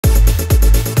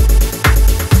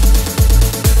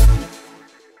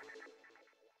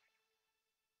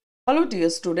Hello dear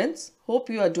students, hope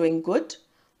you are doing good.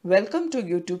 Welcome to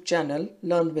YouTube channel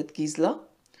Learn with Gisela.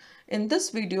 In this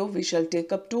video we shall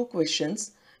take up two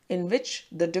questions in which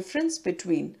the difference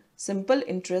between simple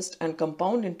interest and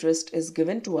compound interest is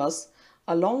given to us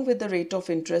along with the rate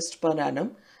of interest per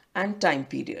annum and time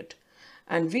period.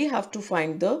 And we have to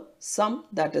find the sum,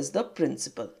 that is the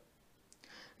principal.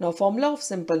 Now formula of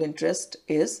simple interest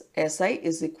is SI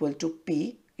is equal to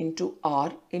P into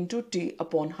R into T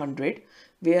upon 100,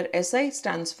 where SI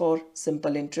stands for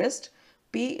simple interest,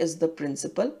 P is the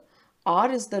principal,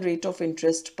 R is the rate of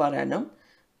interest per annum,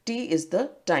 T is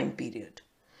the time period.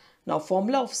 Now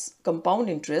formula of compound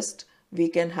interest, we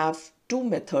can have two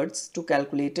methods to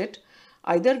calculate it.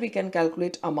 Either we can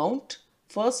calculate amount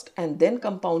first and then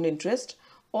compound interest,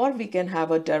 or we can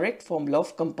have a direct formula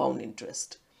of compound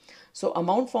interest. So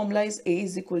amount formula is A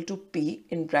is equal to P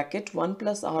in bracket 1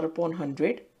 plus R upon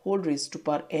 100 whole raised to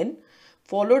power n,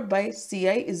 followed by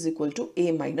CI is equal to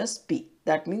A minus P.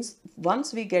 That means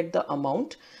once we get the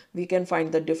amount, we can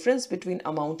find the difference between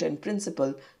amount and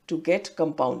principal to get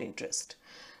compound interest.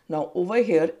 Now over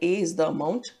here, A is the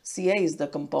amount, CI is the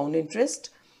compound interest,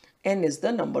 N is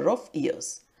the number of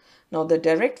years. Now the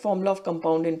direct formula of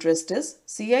compound interest is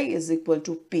CI is equal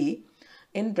to P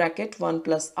in bracket 1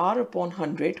 plus R upon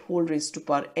 100 whole raised to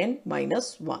power n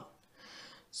minus 1.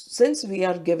 Since we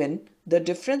are given the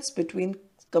difference between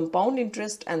compound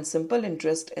interest and simple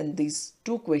interest in these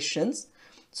two questions,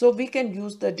 so we can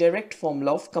use the direct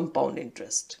formula of compound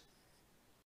interest.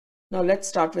 Now let's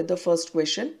start with the first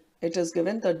question. It is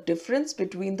given the difference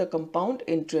between the compound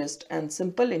interest and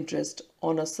simple interest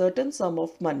on a certain sum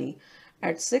of money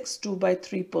at 6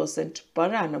 2/3%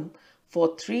 per annum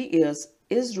for 3 years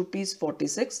is rupees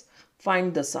 46.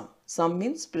 Find the sum. Sum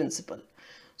means principal.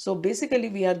 So basically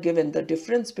we are given the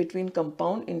difference between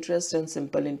compound interest and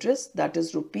simple interest, that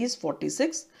is rupees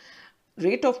 46.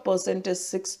 Rate of percent is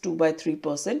 6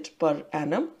 2/3% per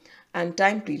annum and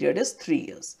time period is 3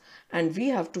 years. And we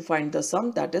have to find the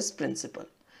sum, that is principal.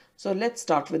 So let's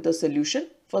start with the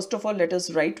solution. First of all, let us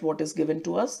write what is given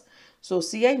to us. So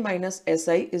CI minus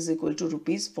SI is equal to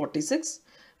rupees 46.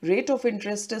 Rate of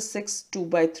interest is 6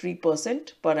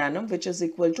 2/3% per annum, which is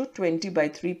equal to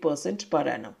 20/3% per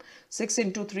annum. 6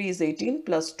 into 3 is 18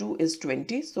 plus 2 is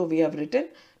 20. So we have written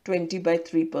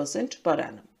 20/3% per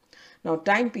annum. Now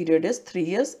time period is 3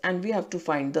 years and we have to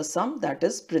find the sum, that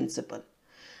is principal.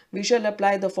 We shall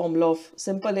apply the formula of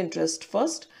simple interest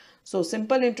first. So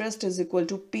simple interest is equal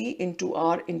to P into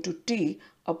R into T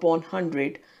upon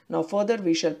 100. Now further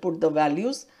we shall put the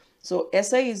values. So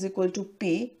SI is equal to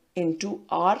P into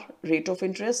R rate of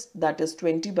interest, that is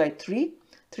 20/3.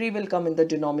 3 will come in the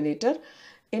denominator,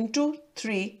 into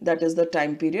 3, that is the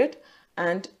time period,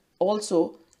 and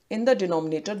also in the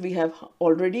denominator we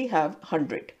already have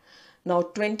 100. Now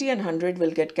 20 and 100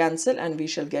 will get cancelled and we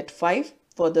shall get 5.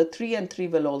 Further 3 and 3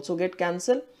 will also get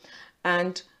cancelled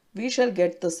and we shall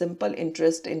get the simple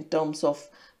interest in terms of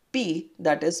P,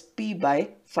 that is P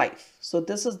by 5. So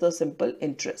this is the simple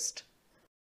interest.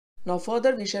 Now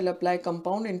further we shall apply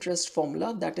compound interest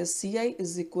formula, that is CI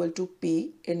is equal to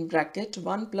P in bracket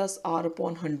 1 plus R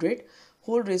upon 100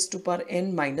 whole raised to power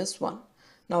n minus 1.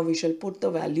 Now we shall put the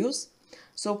values.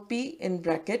 So P in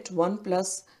bracket 1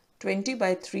 plus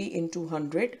 20/3 into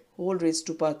 100 whole raised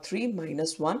to power 3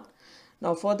 minus 1.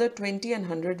 Now further 20 and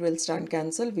 100 will stand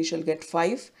cancel. We shall get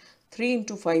 5. 3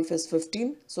 into 5 is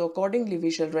 15. So accordingly we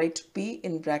shall write P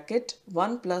in bracket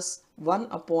 1 plus 1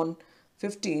 upon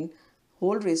 15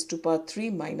 whole raised to power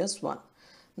 3 minus 1.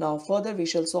 Now further we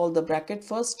shall solve the bracket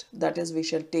first, that is we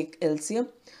shall take LCM.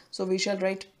 So we shall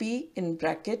write P in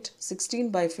bracket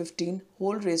 16/15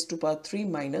 whole raised to power 3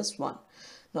 minus 1.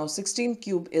 Now 16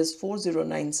 cube is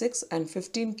 4096 and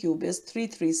 15 cube is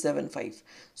 3375.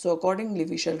 So accordingly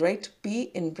we shall write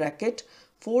P in bracket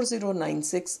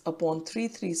 4096 upon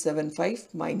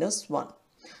 3375 minus 1.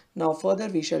 Now further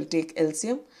we shall take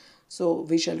LCM. So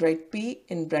we shall write P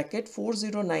in bracket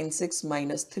 4096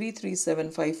 minus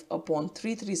 3375 upon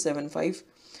 3375.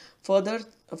 Further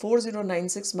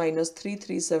 4096 minus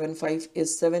 3375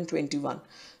 is 721.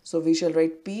 So we shall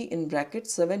write P in bracket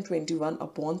 721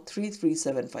 upon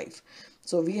 3375.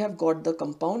 So we have got the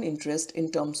compound interest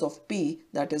in terms of P,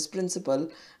 that is principal,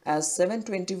 as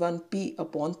 721P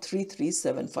upon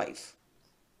 3375.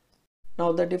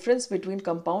 Now the difference between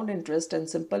compound interest and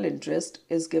simple interest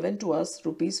is given to us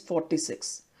rupees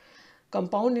 46.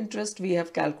 Compound interest we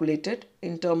have calculated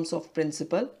in terms of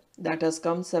principal, that has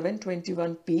come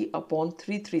 721P upon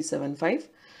 3375,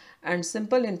 and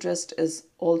simple interest is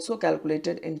also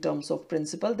calculated in terms of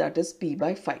principal, that is P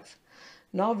by 5.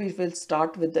 Now we will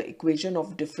start with the equation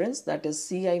of difference, that is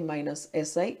Ci minus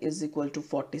Si is equal to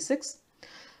 46.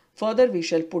 Further, we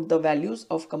shall put the values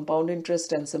of compound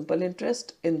interest and simple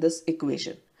interest in this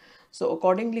equation. So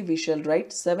accordingly, we shall write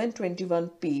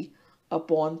 721p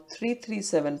upon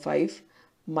 3375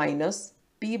 minus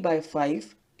p by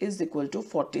 5 is equal to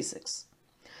 46.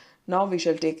 Now we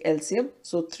shall take LCM.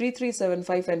 So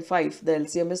 3375 and 5, the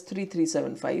LCM is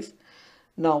 3375.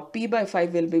 Now p by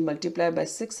 5 will be multiplied by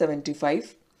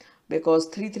 675 because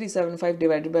 3375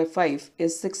 divided by 5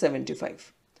 is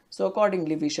 675. So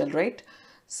accordingly, we shall write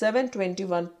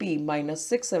 721p minus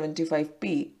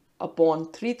 675p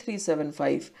upon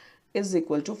 3375 is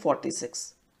equal to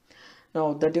 46.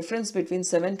 Now the difference between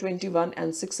 721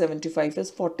 and 675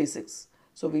 is 46.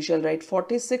 So we shall write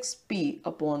 46p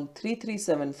upon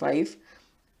 3375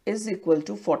 is equal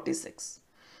to 46.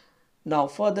 Now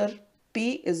further,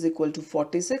 p is equal to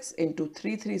 46 into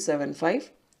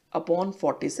 3375 upon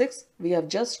 46. We have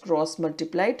just cross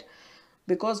multiplied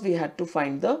because we had to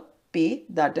find the p,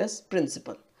 that is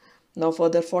principal. Now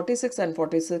further, 46 and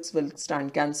 46 will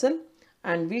stand cancel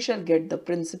and we shall get the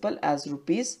principal as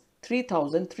rupees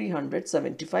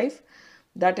 3,375.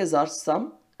 That is our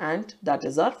sum and that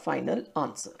is our final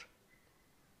answer.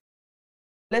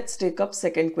 Let's take up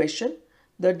second question.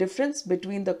 The difference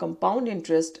between the compound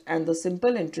interest and the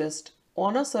simple interest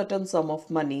on a certain sum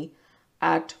of money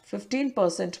at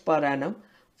 15% per annum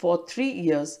for 3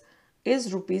 years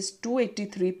is rupees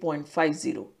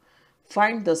 283.50.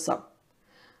 Find the sum.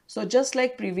 So just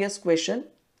like previous question,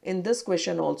 in this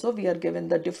question also we are given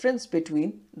the difference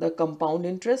between the compound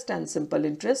interest and simple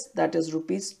interest, that is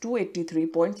rupees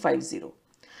 283.50.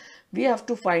 We have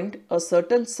to find a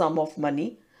certain sum of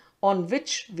money on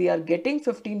which we are getting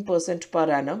 15% per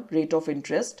annum rate of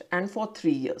interest and for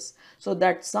 3 years. So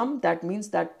that sum, that means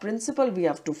that principal we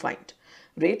have to find.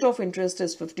 Rate of interest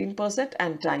is 15%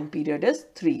 and time period is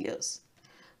 3 years.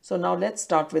 So now let's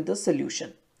start with the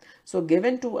solution. So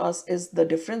given to us is the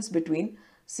difference between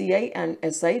C.I. and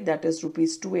S.I, that is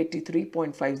rupees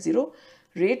 283.50.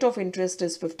 Rate of interest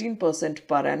is 15%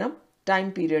 per annum.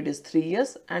 Time period is 3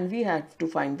 years and we have to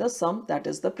find the sum, that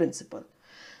is the principal.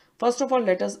 First of all,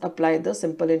 let us apply the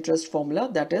simple interest formula,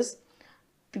 that is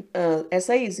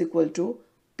SI is equal to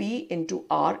P into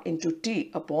R into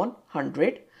T upon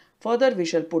 100. Further, we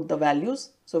shall put the values.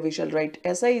 So we shall write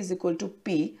SI is equal to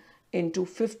P into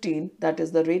 15, that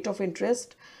is the rate of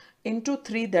interest, into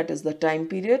 3, that is the time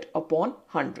period, upon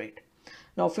 100.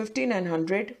 Now 15 and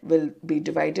 100 will be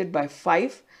divided by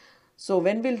 5. So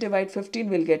when we'll divide 15,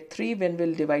 we'll get 3. When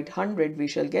we'll divide 100, we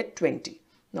shall get 20.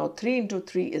 Now 3 into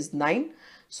 3 is 9.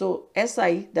 So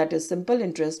SI, that is simple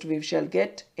interest, we shall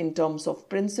get in terms of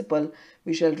principal,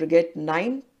 we shall get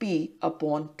 9p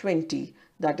upon 20.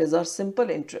 That is our simple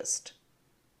interest.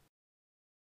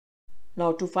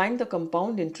 Now to find the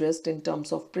compound interest in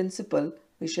terms of principal,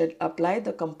 we shall apply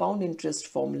the compound interest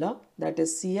formula, that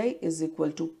is CI is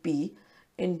equal to P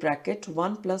in bracket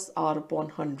 1 plus R upon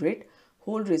 100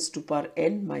 whole raised to power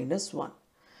n minus 1.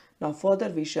 Now further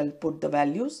we shall put the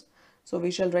values. So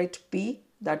we shall write P,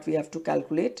 that we have to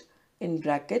calculate, in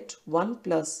bracket 1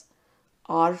 plus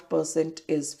R percent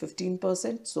is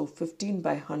 15%. So 15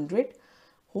 by 100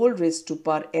 whole raised to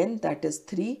power n, that is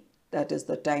 3, that is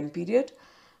the time period,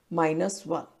 minus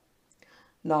 1.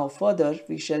 Now further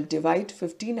we shall divide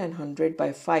 15 and 100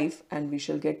 by 5 and we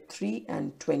shall get 3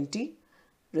 and 20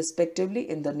 respectively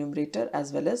in the numerator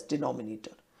as well as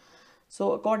denominator.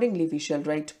 So accordingly we shall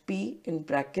write P in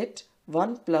bracket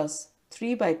 1 plus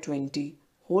 3 by 20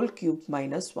 whole cube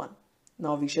minus 1.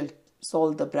 Now we shall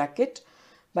solve the bracket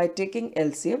by taking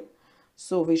LCM.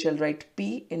 So we shall write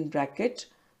P in bracket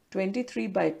 23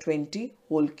 by 20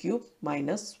 whole cube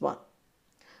minus 1.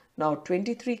 Now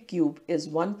 23 cube is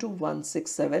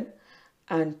 12167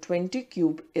 and 20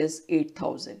 cube is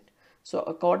 8000. So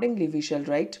accordingly we shall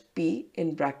write P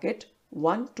in bracket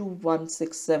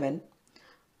 12167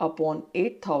 upon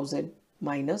 8000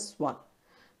 minus 1.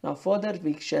 Now further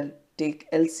we shall take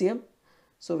LCM.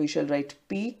 So we shall write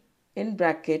P in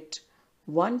bracket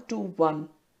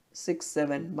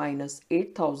 12167 minus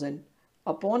 8000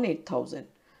 upon 8000,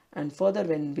 and further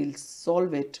when we'll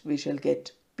solve it we shall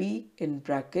get P in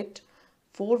bracket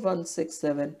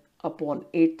 4167 upon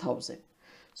 8000.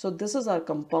 So this is our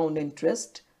compound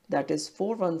interest, that is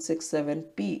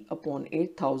 4167p upon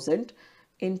 8000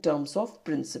 in terms of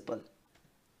principal.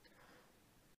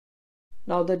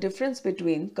 Now the difference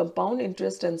between compound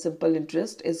interest and simple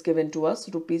interest is given to us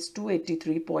rupees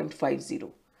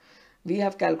 283.50. We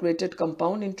have calculated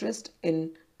compound interest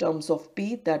in terms of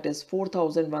P, that is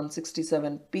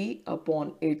 4167p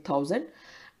upon 8000,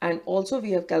 and also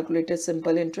we have calculated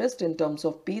simple interest in terms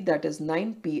of P, that is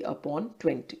 9p upon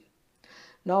 20.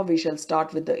 Now we shall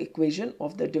start with the equation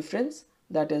of the difference.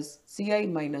 that is CI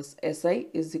minus SI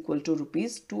is equal to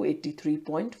rupees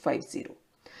 283.50.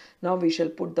 Now we shall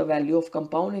put the value of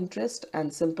compound interest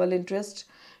and simple interest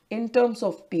in terms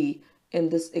of P in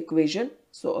this equation.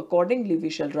 So accordingly we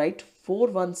shall write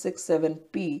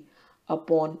 4167P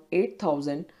upon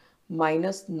 8000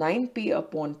 minus 9P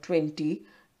upon 20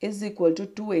 is equal to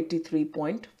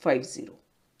 283.50.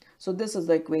 So this is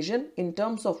the equation in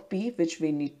terms of P which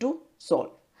we need to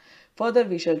solve. Further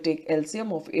we shall take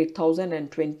LCM of 8000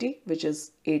 and 20, which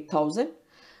is 8000.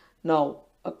 Now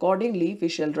accordingly we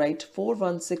shall write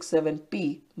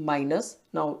 4167P minus,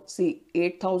 now see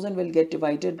 8000 will get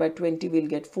divided by 20, will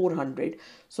get 400.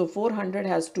 So 400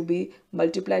 has to be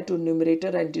multiplied to numerator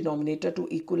and denominator to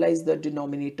equalize the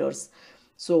denominators.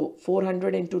 So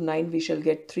 400 into 9 we shall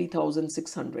get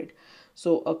 3600.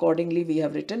 So accordingly we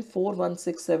have written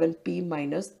 4167P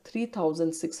minus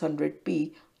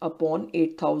 3600P upon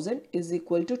 8000 is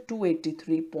equal to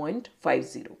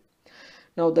 283.50.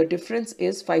 Now the difference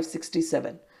is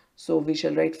 567. So we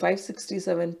shall write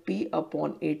 567P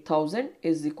upon 8000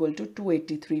 is equal to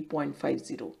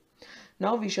 283.50.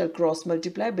 Now we shall cross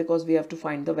multiply because we have to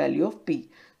find the value of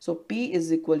P. So P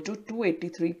is equal to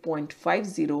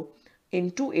 283.50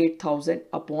 into 8000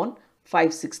 upon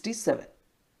 567.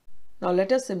 Now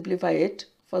let us simplify it.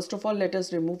 First of all, let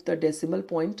us remove the decimal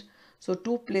point. So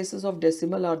 2 places of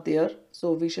decimal are there.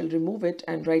 So we shall remove it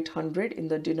and write 100 in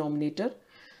the denominator.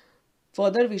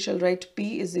 Further, we shall write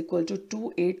P is equal to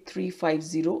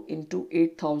 28350 into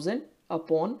 8000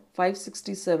 upon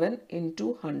 567 into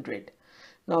 100.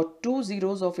 Now 2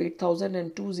 zeros of 8000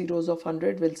 and 2 zeros of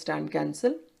 100 will stand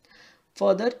cancel.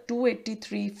 Further,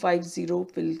 28350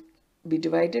 will be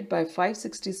divided by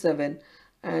 567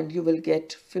 and you will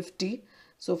get 50.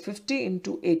 So 50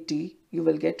 into 80, you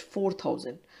will get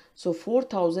 4000. So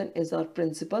 4000 is our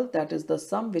principal, that is the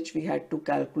sum which we had to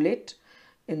calculate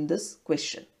in this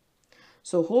question.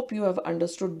 So hope you have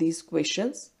understood these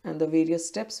questions and the various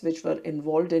steps which were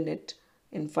involved in it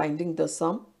in finding the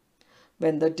sum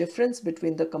when the difference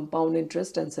between the compound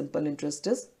interest and simple interest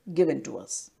is given to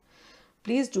us.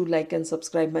 Please do like and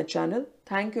subscribe my channel.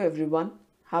 Thank you everyone.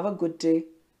 Have a good day.